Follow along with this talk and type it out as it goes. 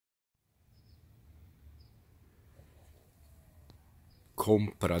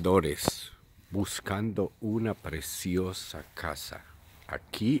compradores buscando una preciosa casa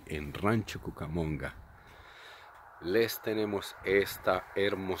aquí en Rancho Cucamonga. Les tenemos esta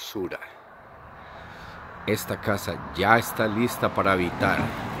hermosura. Esta casa ya está lista para habitar.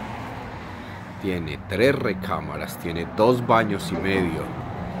 Tiene 3 recámaras, tiene 2 baños y medio.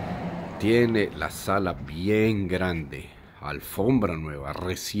 Tiene la sala bien grande, alfombra nueva,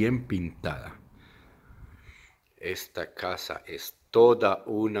 recién pintada. Esta casa es toda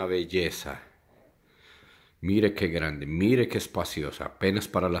una belleza. Mire qué grande, mire qué espaciosa, apenas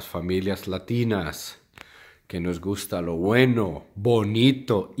para las familias latinas, que nos gusta lo bueno,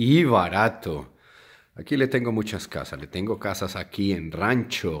 bonito y barato. Aquí le tengo muchas casas, le tengo casas aquí en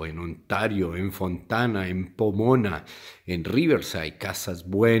Rancho, en Ontario, en Fontana, en Pomona, en Riverside, casas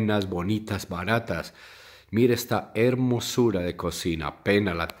buenas, bonitas, baratas. Mire esta hermosura de cocina,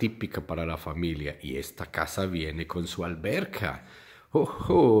 apenas la típica para la familia. Y esta casa viene con su alberca.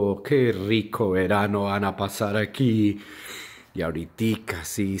 ¡Oh, qué rico verano van a pasar aquí! Y ahorita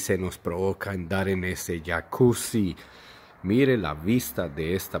sí se nos provoca andar en ese jacuzzi. Mire la vista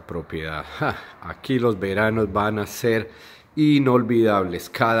de esta propiedad. Aquí los veranos van a ser inolvidables.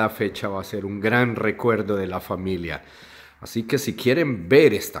 Cada fecha va a ser un gran recuerdo de la familia. Así que si quieren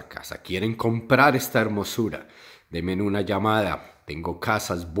ver esta casa, quieren comprar esta hermosura, denme una llamada. Tengo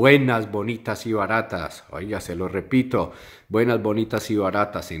casas buenas, bonitas y baratas. Oiga, se lo repito, buenas, bonitas y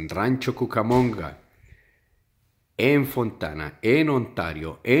baratas en Rancho Cucamonga, en Fontana, en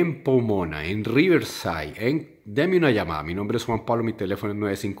Ontario, en Pomona, en Riverside. Deme una llamada. Mi nombre es Juan Pablo, mi teléfono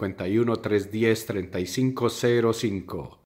es 951-310-3505.